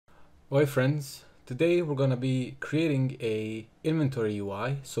Hi friends, today we're gonna be creating a inventory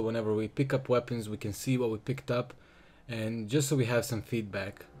UI, so whenever we pick up weapons we can see what we picked up, and just so we have some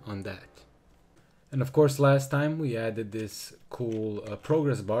feedback on that. And of course last time we added this cool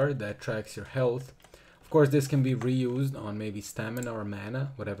progress bar that tracks your health. Of course this can be reused on maybe stamina or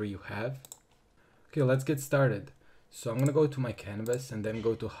mana, whatever you have. Okay, let's get started. So I'm gonna go to my canvas and then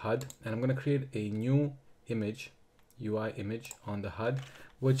go to HUD, and I'm gonna create a new image, UI image on the HUD,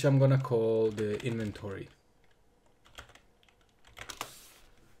 which I'm gonna call the inventory.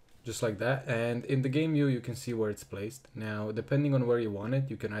 Just like that. And in the game view, you can see where it's placed. Now, depending on where you want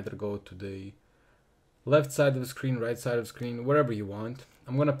it, you can either go to the left side of the screen, right side of the screen, wherever you want.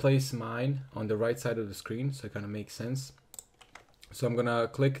 I'm gonna place mine on the right side of the screen, so it kind of makes sense. So I'm gonna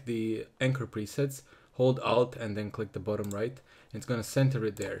click the anchor presets, hold Alt, and then click the bottom right. And it's gonna center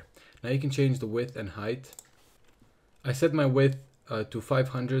it there. Now you can change the width and height. I set my width to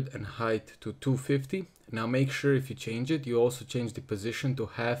 500 and height to 250. Now make sure if you change it, you also change the position to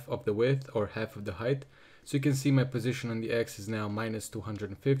half of the width or half of the height. So you can see my position on the X is now minus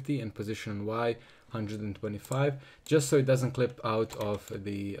 250 and position on Y 125, just so it doesn't clip out of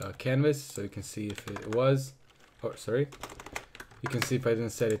the canvas. So you can see if it was, or sorry, you can see if I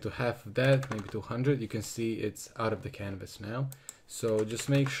didn't set it to half of that, maybe 200, you can see it's out of the canvas now. So just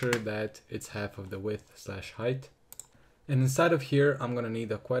make sure that it's half of the width slash height. And inside of here, I'm gonna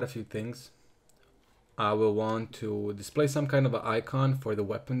need quite a few things. I will want to display some kind of an icon for the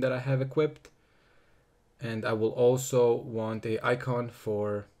weapon that I have equipped. And I will also want an icon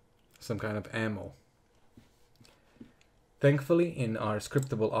for some kind of ammo. Thankfully, in our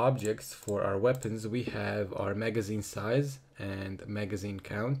scriptable objects for our weapons, we have our magazine size and magazine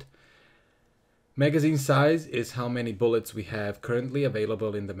count. Magazine size is how many bullets we have currently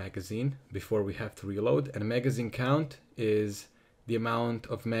available in the magazine before we have to reload, and magazine count is the amount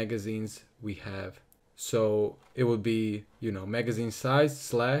of magazines we have. So it would be, magazine size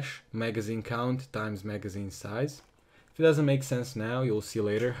slash magazine count times magazine size. If it doesn't make sense now, you'll see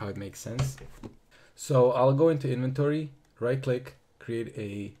later how it makes sense. So I'll go into inventory, right click, create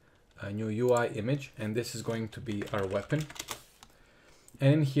a new UI image, and this is going to be our weapon.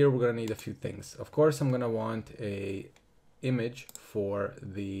 And in here, we're gonna need a few things. Of course, I'm gonna want a image for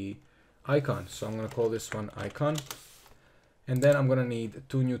the icon. So I'm gonna call this one icon. And then I'm gonna need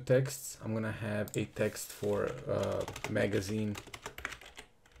two new texts. I'm gonna have a text for magazine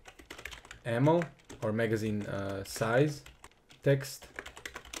ammo or magazine size text.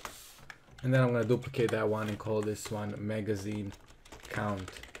 And then I'm gonna duplicate that one and call this one magazine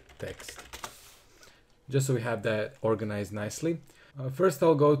count text. Just so we have that organized nicely. First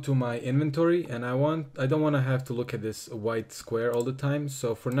I'll go to my inventory, and I don't want to have to look at this white square all the time.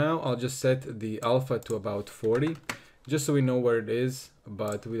 So for now I'll just set the alpha to about 40, just so we know where it is,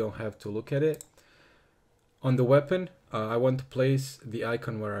 but we don't have to look at it. On the weapon, I want to place the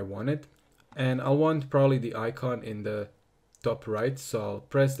icon where I want it, and I'll want probably the icon in the top right. So I'll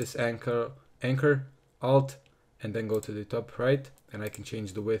press this anchor, Alt, and then go to the top right, and I can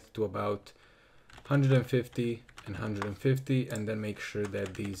change the width to about 150 and 150, and then make sure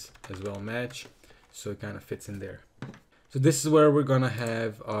that these as well match, so it kind of fits in there. So this is where we're gonna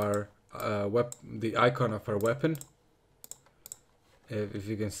have our the icon of our weapon, if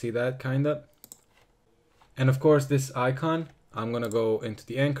you can see that kind of. And of course this icon, I'm gonna go into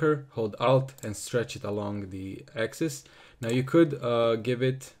the anchor, hold Alt, and stretch it along the axis. Now you could give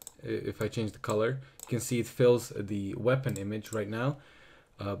it, if I change the color, you can see it fills the weapon image right now.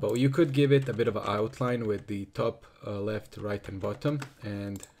 But you could give it a bit of an outline with the top, left, right, and bottom.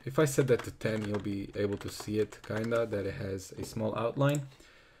 And if I set that to 10, you'll be able to see it kinda, that it has a small outline,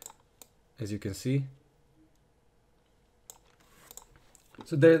 as you can see.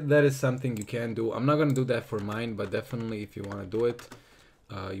 So that is something you can do. I'm not gonna do that for mine, but definitely if you wanna do it,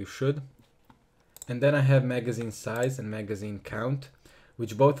 you should. And then I have magazine size and magazine count,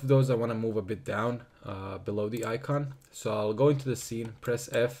 which both of those I want to move a bit down below the icon. So I'll go into the scene, press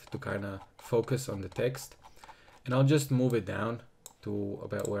F to kind of focus on the text, and I'll just move it down to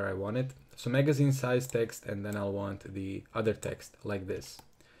about where I want it. So magazine size text, and then I'll want the other text like this.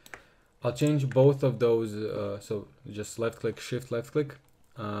 I'll change both of those, so just left click, shift left click.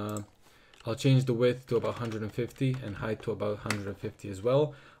 I'll change the width to about 150 and height to about 150 as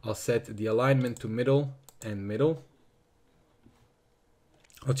well. I'll set the alignment to middle and middle.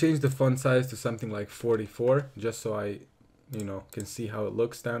 I'll change the font size to something like 44, just so I, can see how it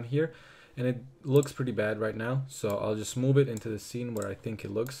looks down here. And it looks pretty bad right now, so I'll just move it into the scene where I think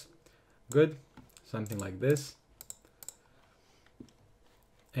it looks good, something like this.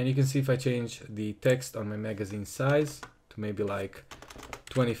 And you can see if I change the text on my magazine size to maybe like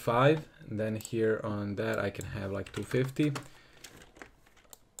 25, and then here on that I can have like 250.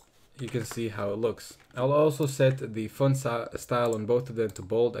 You can see how it looks. I'll also set the font style on both of them to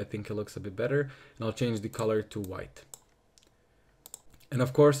bold. I think it looks a bit better, and I'll change the color to white. And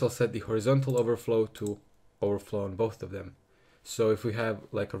of course I'll set the horizontal overflow to overflow on both of them. So if we have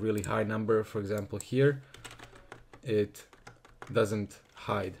like a really high number, for example here, it doesn't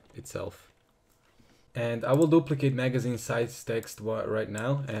hide itself. And I will duplicate magazine size text right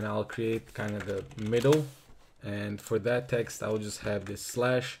now, and I'll create kind of the middle, and for that text I will just have this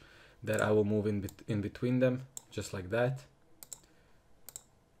slash that I will move in between them, just like that.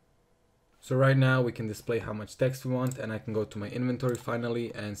 So right now we can display how much text we want, and I can go to my inventory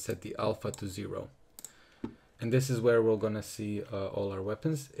finally and set the alpha to 0. And this is where we're gonna see all our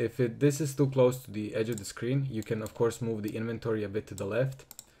weapons. If this is too close to the edge of the screen, you can of course move the inventory a bit to the left.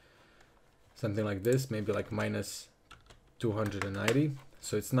 Something like this, maybe like minus 290.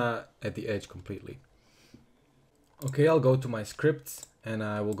 So it's not at the edge completely. Okay, I'll go to my scripts and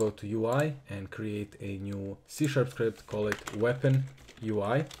I will go to UI and create a new C# script, call it weapon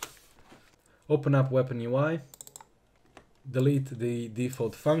UI. Open up weapon UI, delete the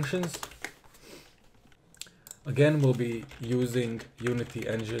default functions. Again, we'll be using Unity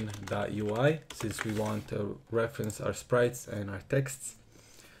engine.ui since we want to reference our sprites and our texts.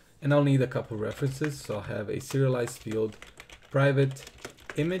 And I'll need a couple references, so I'll have a serialized field, private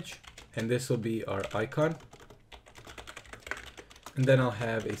image, and this will be our icon. And then I'll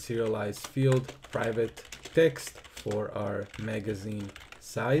have a serialized field, private text for our magazine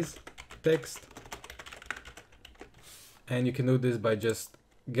size text. And you can do this by just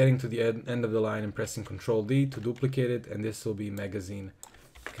getting to the end of the line and pressing Ctrl D to duplicate it, and this will be magazine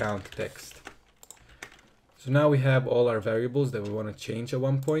count text. So now we have all our variables that we want to change at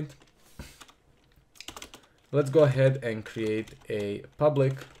one point. Let's go ahead and create a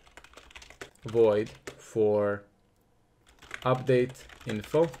public void for update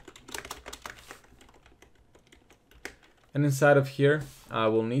info. And inside of here, I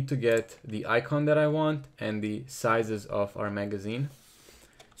will need to get the icon that I want and the sizes of our magazine.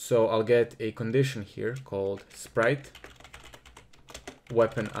 So I'll get a condition here called sprite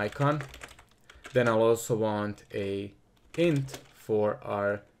weapon icon. Then I'll also want a int for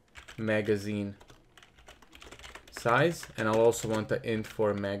our magazine size, and I'll also want an int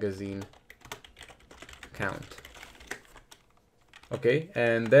for magazine count. Okay,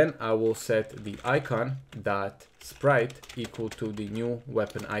 and then I will set the icon dot sprite equal to the new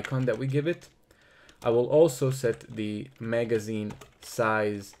weapon icon that we give it. I will also set the magazine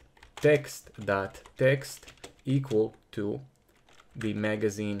size text dot text equal to the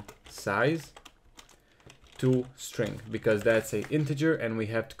magazine size to string, because that's a integer and we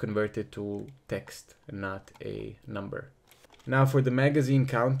have to convert it to text, not a number. Now for the magazine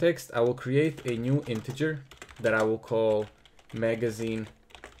count text, I will create a new integer that I will call magazine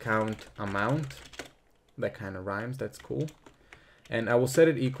count amount. That kind of rhymes, that's cool. And I will set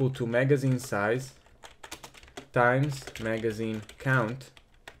it equal to magazine size times magazine count.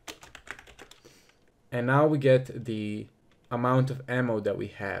 And now we get the amount of ammo that we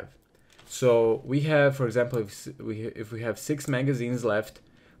have. So we have, for example, if we have 6 magazines left,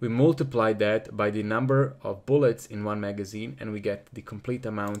 we multiply that by the number of bullets in one magazine, and we get the complete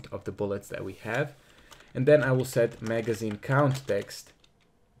amount of the bullets that we have. And then I will set magazine count text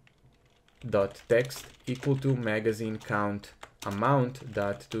dot text equal to magazine count amount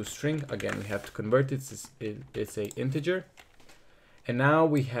dot toString. Again, we have to convert it. It's a integer. And now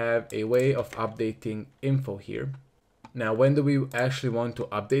we have a way of updating info here. Now, when do we actually want to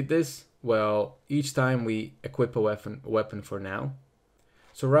update this? Well, each time we equip a weapon for now.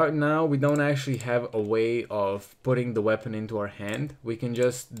 So right now we don't actually have a way of putting the weapon into our hand. We can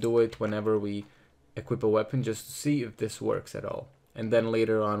just do it whenever we equip a weapon just to see if this works at all. And then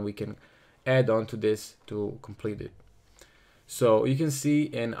later on we can add on to this to complete it. So you can see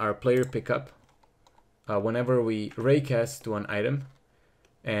in our player pickup, whenever we raycast to an item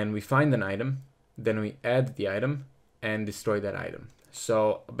and we find an item, then we add the item and destroy that item.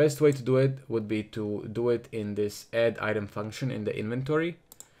 So best way to do it would be to do it in this add item function in the inventory.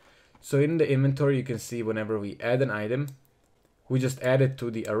 So in the inventory, you can see whenever we add an item, we just add it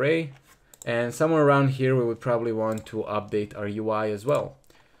to the array, and somewhere around here we would probably want to update our UI as well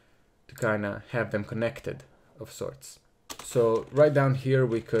to kind of have them connected of sorts. So right down here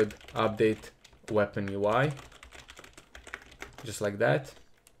we could update weapon UI just like that.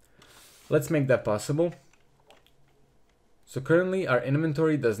 Let's make that possible. So currently our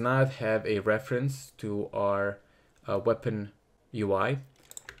inventory does not have a reference to our weapon UI.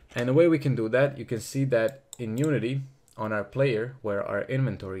 And the way we can do that, you can see that in Unity, on our player, where our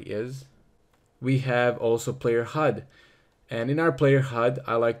inventory is, we have also player HUD. And in our player HUD,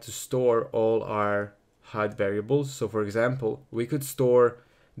 I like to store all our HUD variables. So for example, we could store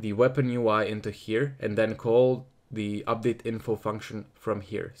the weapon UI into here and then call the update info function from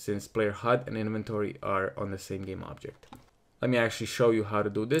here, since player HUD and inventory are on the same game object. Let me actually show you how to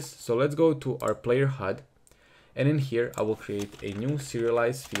do this. So let's go to our player HUD, and in here I will create a new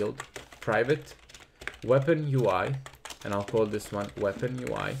serialized field, private weapon UI, and I'll call this one weapon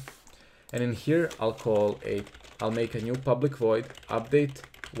UI. And in here I'll make a new public void update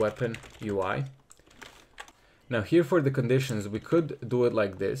weapon UI. Now here for the conditions, we could do it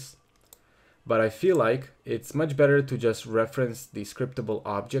like this, but I feel like it's much better to just reference the scriptable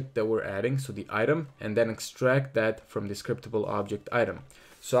object that we're adding, so the item, and then extract that from the scriptable object item.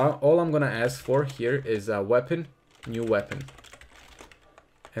 So all I'm gonna ask for here is a weapon, new weapon.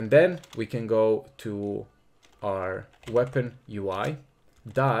 And then we can go to our weapon UI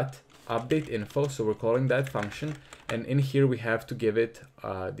dot update info, so we're calling that function, and in here we have to give it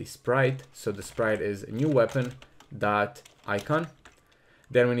the sprite. So the sprite is new weapon dot icon.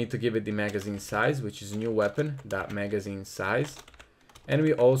 Then we need to give it the magazine size, which is new weapon dot magazine size, and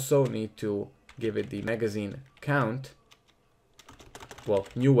we also need to give it the magazine count, well,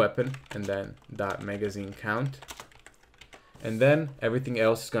 new weapon and then dot magazine count, and then everything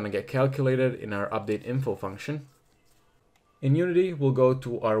else is going to get calculated in our update info function. In Unity, we'll go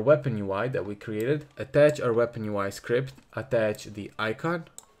to our weapon UI that we created, attach our weapon UI script, attach the icon,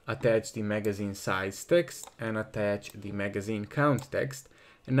 attach the magazine size text, and attach the magazine count text.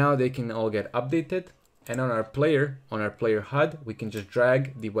 And now they can all get updated. And on our player HUD, we can just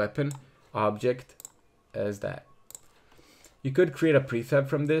drag the weapon object as that. You could create a prefab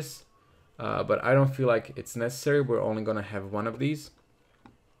from this, but I don't feel like it's necessary. We're only gonna have one of these.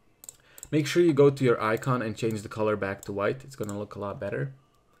 Make sure you go to your icon and change the color back to white. It's gonna look a lot better.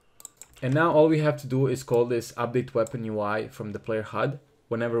 And now all we have to do is call this update weapon UI from the player HUD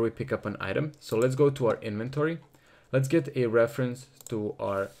whenever we pick up an item. So let's go to our inventory. Let's get a reference to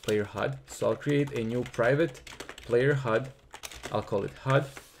our player HUD. So I'll create a new private player HUD. I'll call it HUD.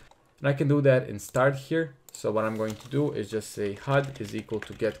 And I can do that in start here. So what I'm going to do is just say HUD is equal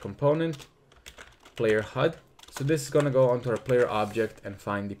to get component player HUD. So this is going to go onto our player object and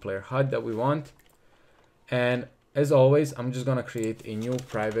find the player HUD that we want. And as always, I'm just going to create a new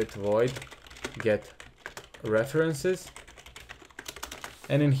private void get references.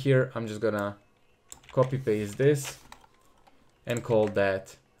 And in here, I'm just going to copy paste this and call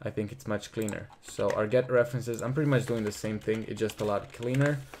that. I think it's much cleaner. So our get references, I'm pretty much doing the same thing. It's just a lot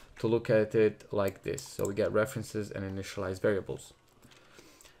cleaner to look at it like this. So we get references and initialize variables.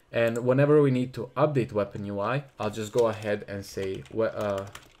 And whenever we need to update weapon UI, I'll just go ahead and say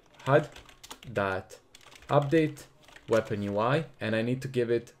HUD dot update weapon UI, and I need to give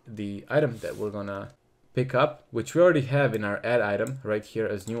it the item that we're gonna pick up, which we already have in our add item right here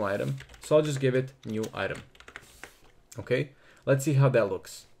as new item. So I'll just give it new item. Okay, let's see how that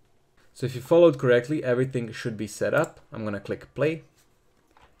looks. So if you followed correctly, everything should be set up. I'm gonna click play.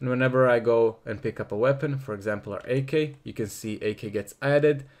 And whenever I go and pick up a weapon, for example, our AK, you can see AK gets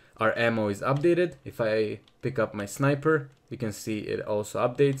added. Our ammo is updated. If I pick up my sniper, you can see it also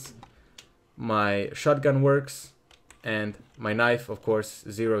updates. My shotgun works, and my knife, of course,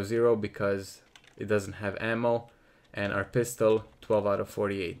 0/0 because it doesn't have ammo, and our pistol 12 out of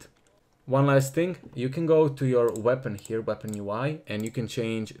 48. One last thing, you can go to your weapon here, weapon UI, and you can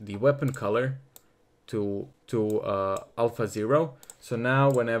change the weapon color to alpha 0. So now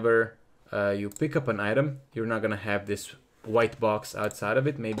whenever you pick up an item, you're not gonna have this white box outside of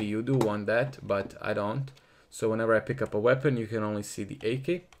it. Maybe you do want that, but I don't. So whenever I pick up a weapon, you can only see the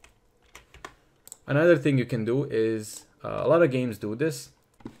AK. Another thing you can do is, a lot of games do this.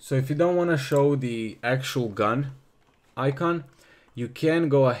 So if you don't want to show the actual gun icon, you can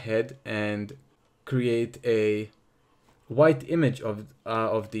go ahead and create a white image of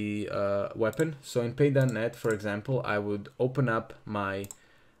the weapon. So in paint.net, for example, I would open up my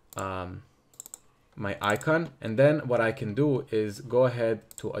my icon, and then what I can do is go ahead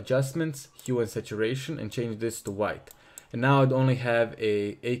to adjustments, hue and saturation, and change this to white. And now I'd only have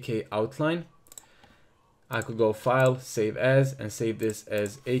a AK outline. I could go file, save as, and save this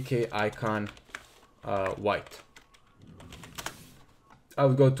as AK icon white. I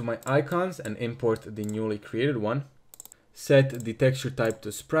would go to my icons and import the newly created one. Set the texture type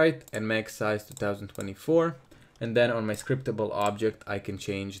to sprite and max size 2024. And then on my scriptable object, I can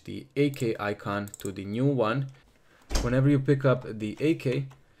change the AK icon to the new one. Whenever you pick up the AK,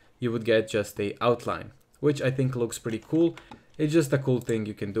 you would get just a outline, which I think looks pretty cool. It's just a cool thing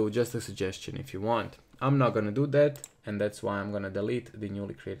you can do, just a suggestion if you want. I'm not gonna do that, and that's why I'm gonna delete the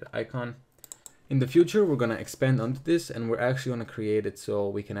newly created icon. In the future, we're gonna expand onto this, and we're actually gonna create it so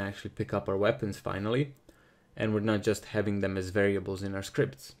we can actually pick up our weapons finally, and we're not just having them as variables in our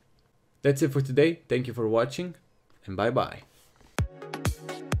scripts. That's it for today. Thank you for watching, and bye bye.